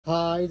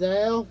Hi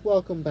there,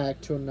 welcome back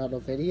to another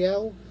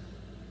video.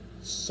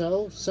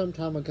 So, some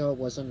time ago it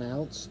was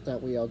announced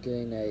that we are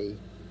getting a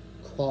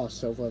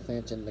crossover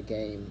event in the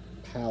game,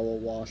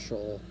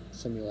 Powerwash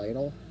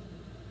Simulator.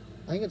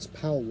 I think it's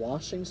Power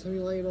Washing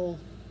Simulator?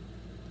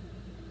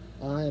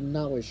 I'm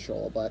not really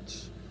sure,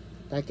 but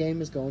that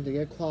game is going to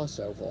get a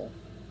crossover.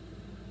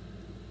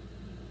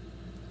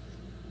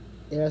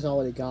 It has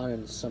already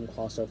gotten some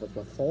crossovers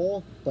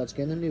before, but it's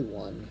getting a new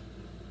one.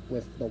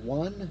 With the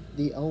one,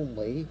 the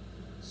only,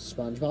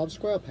 SpongeBob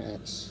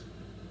SquarePants.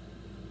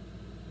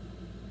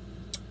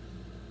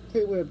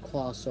 Pretty weird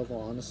crossover,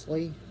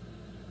 honestly.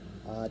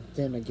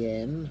 Then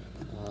again,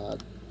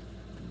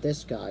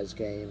 this guy's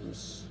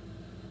games,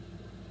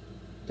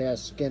 they're a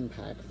skin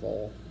pack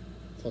for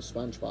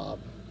SpongeBob.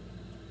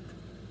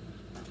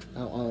 I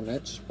don't own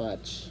it,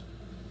 but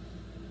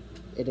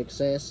it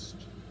exists.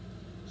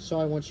 So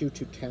I want you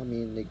to tell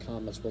me in the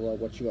comments below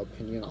what your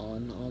opinion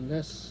on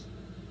this.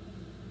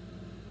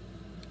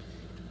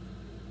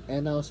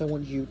 And I also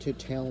want you to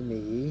tell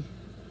me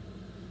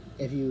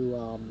if you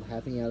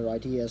have any other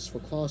ideas for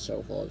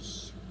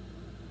crossovers.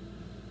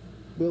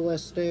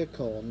 Realistic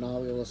or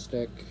not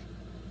realistic,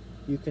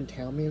 you can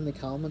tell me in the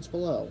comments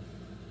below.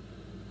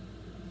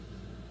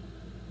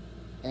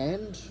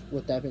 And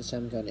with that being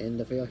said, I'm going to end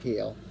the video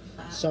here.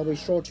 So be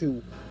sure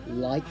to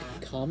like,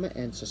 comment,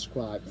 and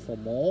subscribe for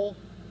more.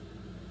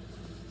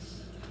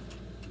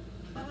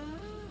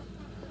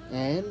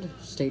 And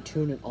stay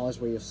tuned and always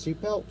wear your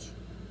seatbelt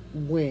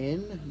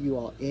when you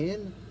are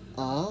in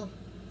a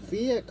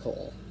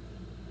vehicle.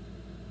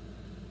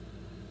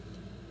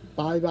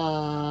 Bye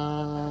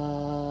bye.